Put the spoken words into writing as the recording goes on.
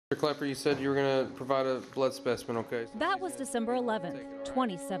Klepper, you said you were going to provide a blood specimen, okay? That was December 11th,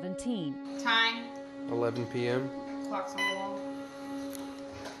 2017. Time? 11 p.m. Clock's on the wall.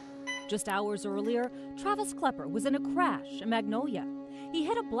 Just hours earlier, Travis Klepper was in a crash in Magnolia. He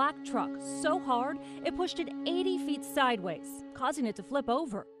hit a black truck so hard it pushed it 80 feet sideways, causing it to flip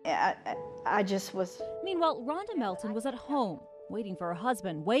over. I just was... Meanwhile, Rhonda Melton was at home, waiting for her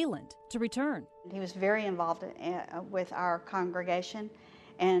husband, Wayland, to return. He was very involved with our congregation,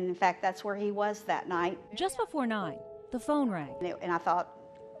 and in fact, that's where he was that night. Just before 9, the phone rang. And I thought,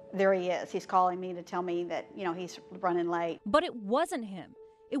 there he is. He's calling me to tell me that, he's running late. But it wasn't him.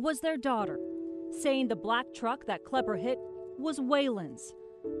 It was their daughter, saying the black truck that Klepper hit was Wayland's.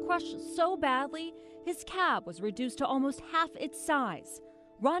 Crushed so badly, his cab was reduced to almost half its size.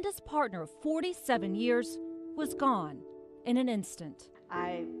 Rhonda's partner of 47 years was gone in an instant.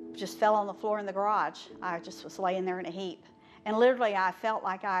 I just fell on the floor in the garage. I just was laying there in a heap. And literally, I felt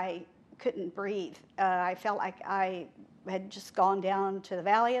like I couldn't breathe. I felt like I had just gone down to the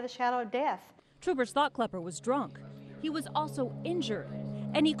valley of the shadow of death. Troopers thought Klepper was drunk. He was also injured,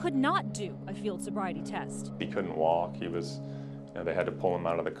 and he could not do a field sobriety test. He couldn't walk. He was, they had to pull him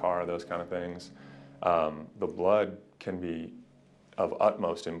out of the car, those kind of things. The blood can be of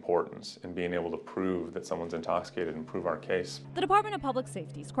utmost importance in being able to prove that someone's intoxicated and prove our case. The Department of Public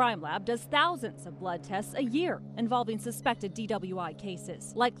Safety's crime lab does thousands of blood tests a year involving suspected DWI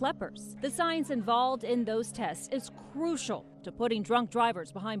cases, like Klepper's. The science involved in those tests is crucial to putting drunk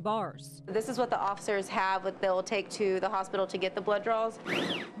drivers behind bars. This is what the officers have, what they'll take to the hospital to get the blood draws.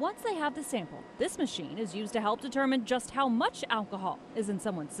 Once they have the sample, this machine is used to help determine just how much alcohol is in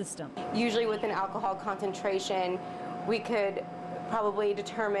someone's system. Usually with an alcohol concentration, we could probably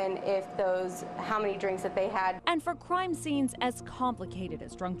determine how many drinks that they had. And for crime scenes as complicated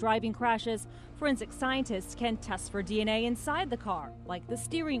as drunk driving crashes, forensic scientists can test for DNA inside the car, like the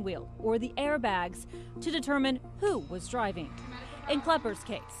steering wheel or the airbags, to determine who was driving. In Klepper's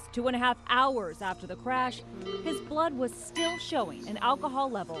case, 2.5 hours after the crash, his blood was still showing an alcohol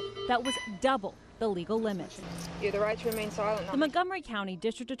level that was double the legal limit. You have the right to remain silent. The Montgomery County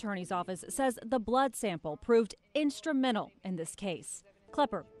District Attorney's Office says the blood sample proved instrumental in this case.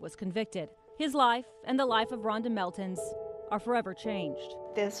 Klepper was convicted. His life and the life of Rhonda Melton's are forever changed.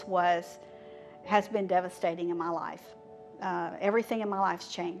 This has been devastating in my life. Everything in my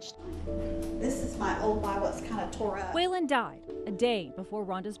life's changed. This is my old Bible. It's kind of tore up. Wayland died a day before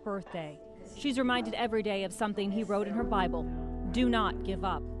Rhonda's birthday. She's reminded every day of something he wrote in her Bible: do not give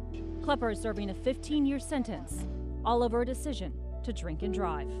up. Klepper is serving a 15-year sentence, all over a decision to drink and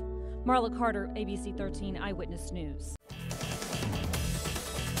drive. Marla Carter, ABC 13 Eyewitness News.